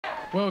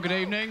Well, good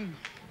evening.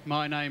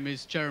 My name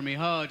is Jeremy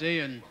Hardy,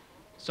 and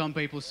some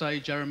people say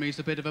Jeremy's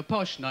a bit of a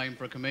posh name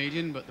for a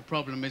comedian, but the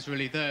problem is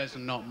really theirs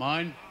and not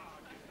mine.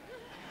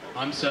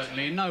 I'm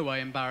certainly in no way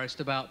embarrassed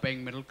about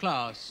being middle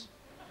class.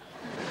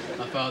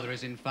 My father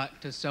is, in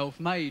fact, a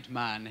self-made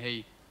man.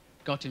 He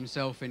got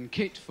himself in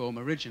kit form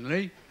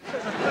originally.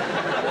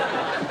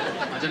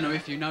 I don't know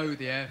if you know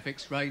the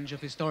Airfix range of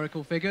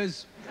historical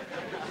figures,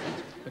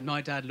 but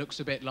my dad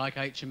looks a bit like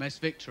HMS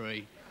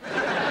Victory.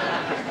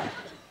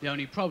 The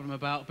only problem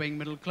about being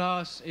middle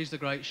class is the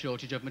great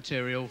shortage of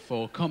material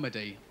for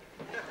comedy.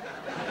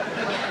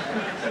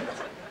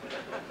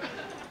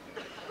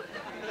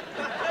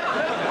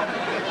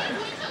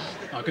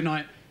 Oh, good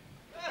night.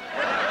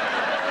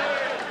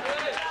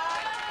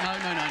 No.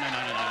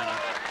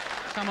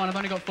 Come on, I've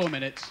only got 4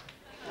 minutes.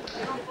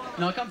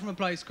 Now, I come from a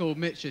place called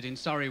Mitchard in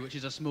Surrey, which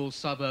is a small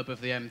suburb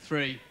of the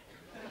M3.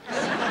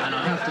 And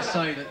I have to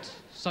say that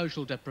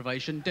social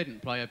deprivation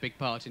didn't play a big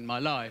part in my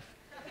life.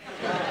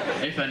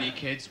 If any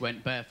kids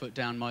went barefoot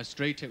down my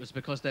street, it was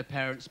because their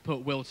parents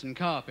put Wilton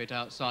carpet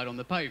outside on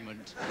the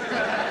pavement.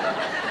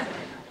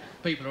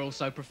 People are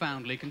also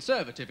profoundly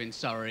conservative in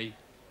Surrey.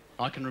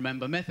 I can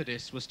remember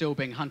Methodists were still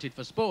being hunted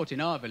for sport in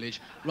our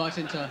village right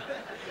into the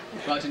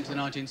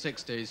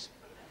 1960s.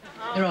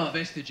 There are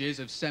vestiges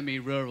of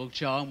semi-rural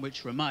charm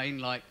which remain,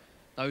 like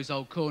those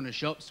old corner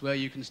shops where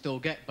you can still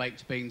get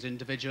baked beans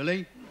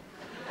individually.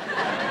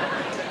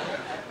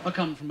 I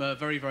come from a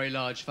very, very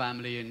large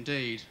family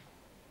indeed.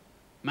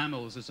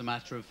 Mammals, as a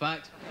matter of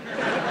fact.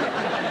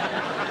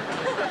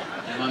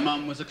 My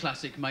mum was a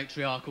classic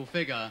matriarchal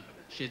figure.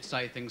 She'd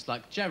say things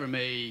like,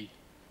 "Jeremy,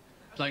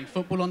 playing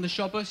football on the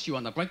Shabbos, you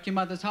want to break your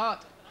mother's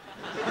heart?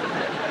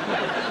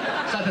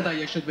 Saturday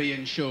you should be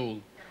in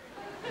shul."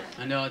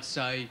 And I'd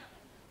say,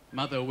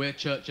 "Mother, we're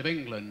Church of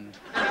England."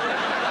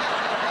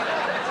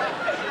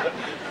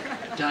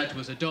 Dad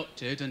was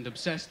adopted and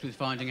obsessed with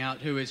finding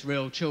out who his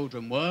real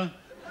children were.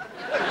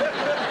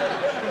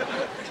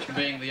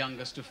 Being the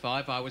youngest of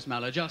 5, I was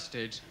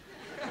maladjusted.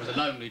 I was a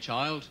lonely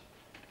child.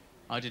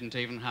 I didn't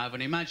even have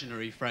an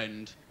imaginary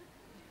friend.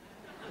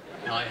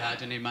 I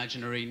had an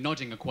imaginary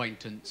nodding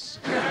acquaintance.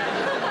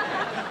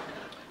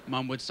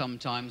 Mum would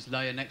sometimes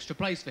lay an extra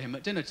place for him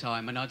at dinner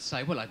time, and I'd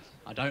say, "Well,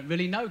 I don't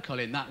really know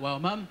Colin that well,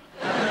 Mum."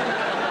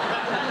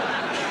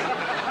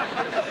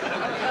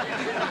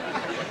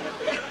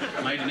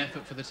 Made an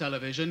effort for the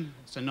television.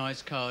 It's a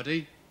nice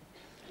cardie.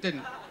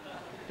 Didn't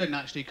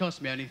actually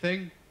cost me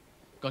anything.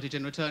 Got it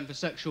in return for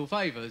sexual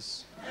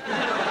favours.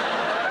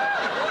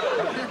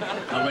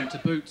 I went to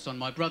Boots on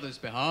my brother's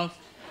behalf.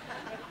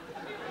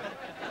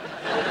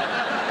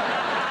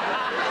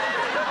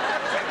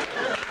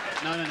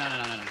 No.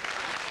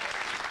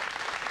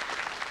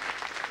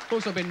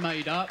 Also been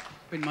made up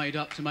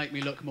to make me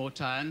look more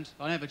tanned.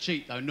 I never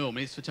cheat, though,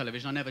 normally. It's for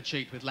television. I never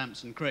cheat with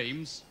lamps and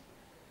creams.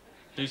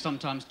 Do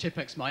sometimes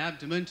Tipp-Ex my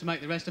abdomen to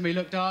make the rest of me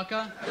look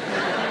darker.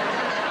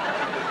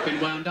 Been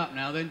wound up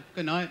now, then.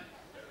 Good night.